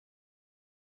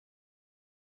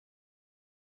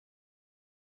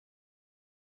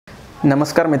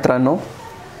नमस्कार मित्रांनो,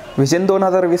 विजन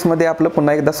 2020 मध्ये आपलं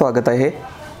पुन्हा एकदा स्वागत आहे।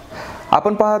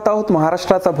 आपण पाहत आहोत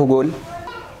महाराष्ट्राचा भूगोल।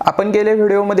 आपण गेल्या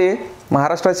व्हिडिओमध्ये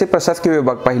महाराष्ट्राचे प्रशासकीय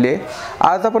विभाग पाहिले।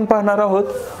 आज आपण पाहणार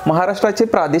आहोत महाराष्ट्राचे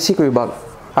प्रादेशिक विभाग।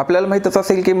 आपल्याला माहितच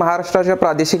असेल की महाराष्ट्राच्या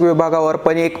प्रादेशिक विभागावर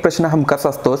पण एक प्रश्न हमखास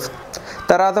असतोच।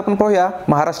 तर आज आपण पाहूया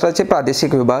महाराष्ट्राचे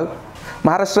प्रादेशिक विभाग।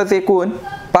 महाराष्ट्राचे एकूण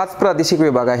 5 प्रादेशिक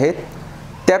विभाग आहेत।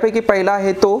 त्यापैकी पहिला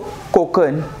आहे तो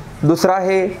कोकण, दूसरा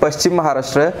आहे पश्चिम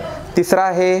महाराष्ट्र, तिसरा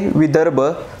आहे विदर्भ,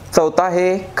 चौथा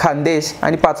आहे खानदेश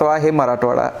आणि पाचवा आहे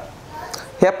मराठवाडा।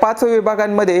 ह्या 5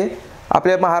 विभागांमध्ये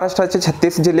आपल्या महाराष्ट्राचे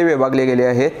 36 जिल्हे विभागले गेले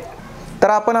आहेत। तर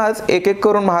आपण आज एक एक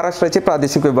करून महाराष्ट्राचे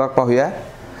प्रादेशिक विभाग पाहूया।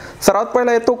 सर्वात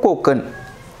पहिला येतो कोकण।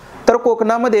 तर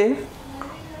कोकणामध्ये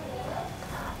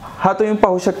हा तुम्ही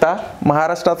पाहू शकता,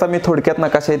 महाराष्ट्राचा मी थोडक्यात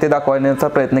नकाशा इथे दाखवण्याचा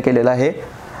प्रयत्न केलेला आहे।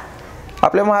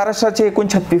 आपल्या महाराष्ट्राचे एकूण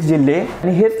 36 जिल्हे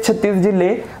आणि हे 36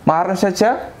 जिल्हे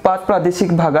महाराष्ट्राच्या 5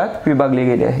 प्रादेशिक भागात विभागले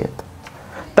गेले आहेत।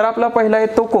 तर आपला पहिला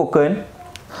येतो कोकण।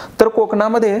 तर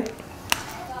कोकणामध्ये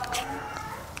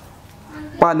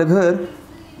पालघर,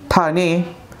 ठाणे,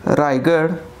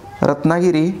 रायगड,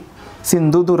 रत्नागिरी,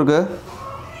 सिंधुदुर्ग,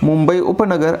 मुंबई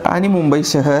उपनगर आणि मुंबई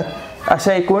शहर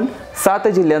अशा एकूण 7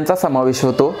 जिल्ह्यांचा समावेश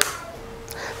होतो।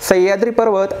 सह्याद्री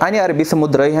पर्वत आणि अरबी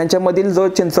समुद्र यांच्यामधील जो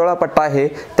चिंचोळा पट्टा आहे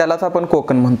त्यालाच आपण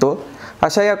कोकण म्हणतो।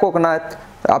 अशा या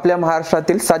कोकणात आपल्या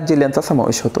महाराष्ट्रातील 7 जिल्ह्यांचा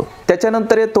समावेश होतो।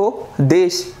 त्याच्यानंतर येतो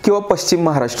देश किंवा पश्चिम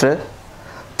महाराष्ट्र।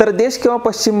 तर देश किंवा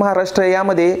पश्चिम महाराष्ट्र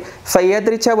यामध्ये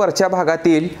सह्याद्रीच्या वरच्या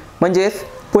भागातील म्हणजेच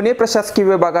पुणे प्रशासकीय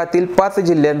विभागातील 5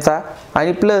 जिल्ह्यांचा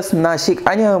आणि प्लस नाशिक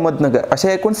आणि अहमदनगर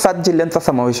अशा एकूण 7 जिल्ह्यांचा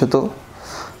समावेश होतो।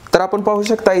 तर आपण पाहू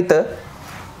शकता इथं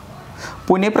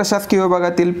पुणे प्रशासकीय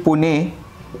विभागातील पुणे,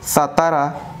 सातारा,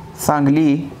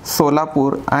 सांगली,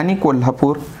 सोलापूर आणि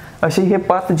कोल्हापूर असे हे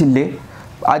 5 जिल्हे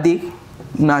अधिक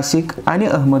नाशिक आणि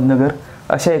अहमदनगर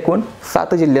अशा एकूण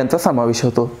 7 जिल्ह्यांचा समावेश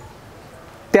होतो।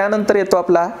 त्यानंतर येतो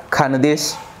आपला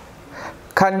खानदेश।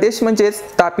 खानदेश म्हणजेच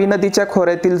तापी नदीच्या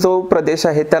खोऱ्यातील जो प्रदेश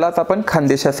आहे त्यालाच आपण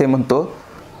खानदेश असे म्हणतो।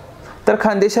 तर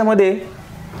खानदेशामध्ये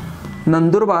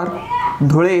नंदुरबार,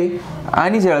 धुळे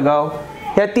आणि जळगाव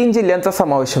ह्या 3 जिल्ह्यांचा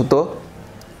समावेश होतो।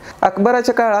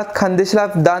 अकबराच्या काळात खानदेशला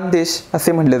दानदेश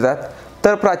असे म्हटले जात,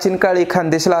 तर प्राचीन काळी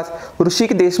खानदेशला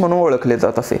ऋषिक देश म्हणून ओळखले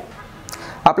जात असे।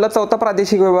 आपला चौथा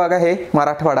प्रादेशिक विभाग आहे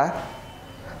मराठवाडा।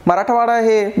 मराठवाडा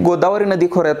हे गोदावरी नदी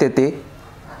खोऱ्यात येते।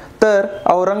 तर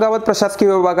औरंगाबाद प्रशासकीय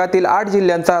विभागातील 8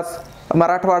 जिल्ह्यांचा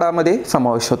मराठवाडामध्ये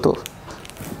समावेश होतो।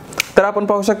 तर आपण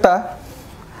पाहू शकता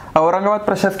औरंगाबाद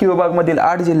प्रशासकीय विभागामधील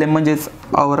 8 जिल्हे म्हणजेच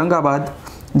औरंगाबाद,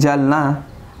 जालना,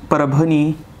 परभणी,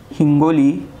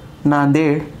 हिंगोली,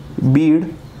 नांदेड, बीड,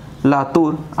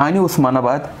 लातूर आणि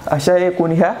उस्मानाबाद अशा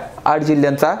एकूण ह्या 8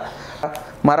 जिल्ह्यांचा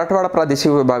मराठवाडा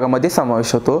प्रादेशिक विभागामध्ये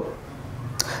समावेश होतो।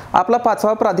 आपला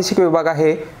 5वा प्रादेशिक विभाग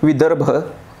आहे विदर्भ।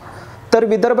 तर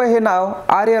विदर्भ हे नाव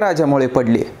आर्य राजामुळे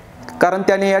पडले, कारण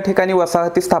त्याने या ठिकाणी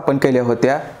वसाहती स्थापन केल्या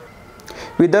होत्या।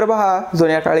 विदर्भ हा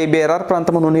जुन्या काळी बेरार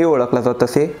प्रांत म्हणूनही ओळखला जात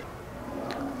असे।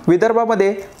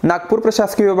 विदर्भामध्ये नागपूर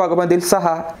प्रशासकीय विभागामधील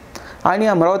 6 आणि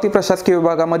अमरावती प्रशासकीय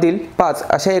विभागामधील 5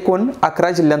 अशा एकूण 11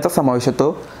 जिल्ह्यांचा समावेश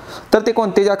होतो। तर ते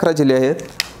कोणते 11 जिल्हे आहेत?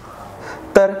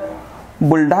 तर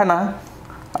बुलढाणा,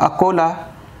 अकोला,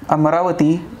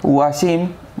 अमरावती, वाशिम,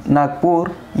 नागपूर,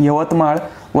 यवतमाळ,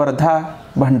 वर्धा,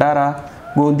 भंडारा,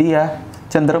 गोंदिया,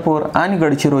 चंद्रपूर आणि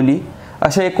गडचिरोली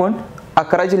अशा एकूण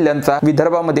 11 जिल्ह्यांचा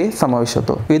विदर्भामध्ये समावेश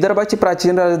होतो। विदर्भाची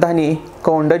प्राचीन राजधानी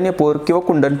कौंडण्यपूर किंवा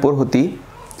कुंडनपूर होती।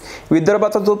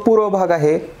 विदर्भाचा जो पूर्व भाग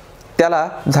आहे त्याला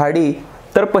झाडी,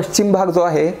 तर पश्चिम भाग जो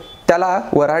आहे त्याला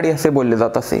वराडी असे बोलले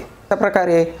जात असे। अशा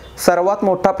प्रकारे सर्वात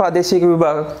मोठा प्रादेशिक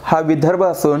विभाग हा विदर्भ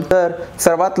असून तर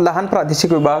सर्वात लहान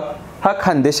प्रादेशिक विभाग हा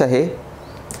खानदेश आहे।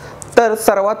 तर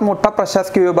सर्वात मोठा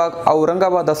प्रशासकीय विभाग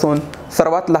औरंगाबाद असून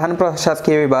सर्वात लहान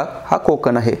प्रशासकीय विभाग हा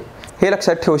कोकण आहे। हे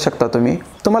लक्षात ठेवू शकता तुम्ही।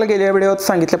 तुम्हाला गेल्या व्हिडिओत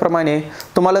सांगितल्याप्रमाणे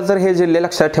तुम्हाला जर हे जिल्हे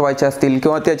लक्षात ठेवायचे असतील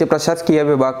किंवा त्याचे प्रशासकीय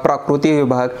विभाग, प्राकृतिक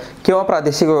विभाग किंवा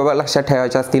प्रादेशिक विभाग लक्षात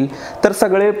ठेवायचे असतील तर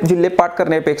सगळे जिल्हे पाठ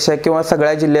करण्यापेक्षा किंवा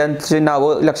सगळ्या जिल्ह्यांची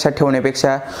नावं लक्षात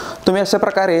ठेवण्यापेक्षा तुम्ही अशा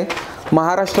प्रकारे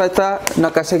महाराष्ट्राचा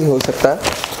नकाशा घेऊ शकता।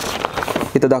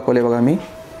 इथं दाखवले बघा, मी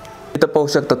इथं पाहू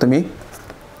शकता तुम्ही।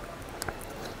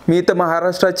 मी इथं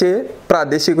महाराष्ट्राचे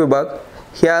प्रादेशिक विभाग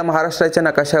ह्या महाराष्ट्राच्या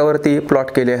नकाशावरती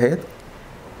प्लॉट केले आहेत।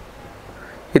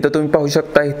 इथं तुम्ही पाहू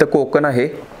शकता, इथं कोकण आहे,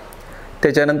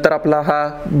 त्याच्यानंतर आपला हा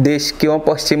देश किंवा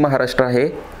पश्चिम महाराष्ट्र आहे,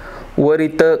 वर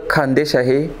इथं खानदेश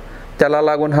आहे, त्याला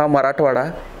लागून हा मराठवाडा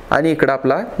आणि इकडं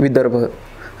आपला विदर्भ।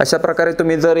 अशा प्रकारे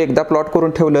तुम्ही जर एकदा प्लॉट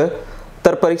करून ठेवलं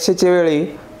तर परीक्षेच्या वेळी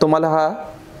तुम्हाला हा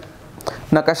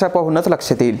नकाशा पाहूनच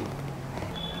लक्षात येईल।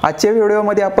 आजच्या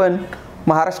व्हिडिओमध्ये आपण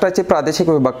महाराष्ट्राचे प्रादेशिक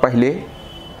विभाग पाहिले।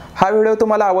 हा व्हिडिओ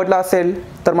तुम्हाला आवडला असेल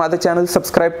तर माझं चॅनल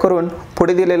सबस्क्राईब करून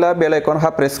पुढे दिलेला बेल आयकॉन हा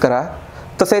प्रेस करा।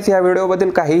 तसेच या व्हिडिओबद्दल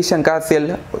काही शंका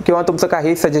असेल किंवा तुमचं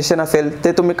काही सजेशन असेल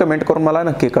ते तुम्ही कमेंट करून मला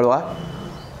नक्की कळवा।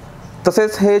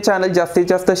 तसेच हे चॅनल जास्तीत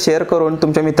जास्त शेअर करून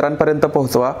तुमच्या मित्रांपर्यंत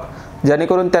पोहोचवा,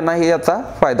 जेणेकरून त्यांनाही याचा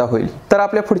फायदा होईल। तर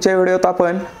आपल्या पुढच्या व्हिडिओत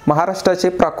आपण महाराष्ट्राचे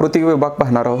प्राकृतिक विभाग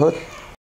पाहणार आहोत।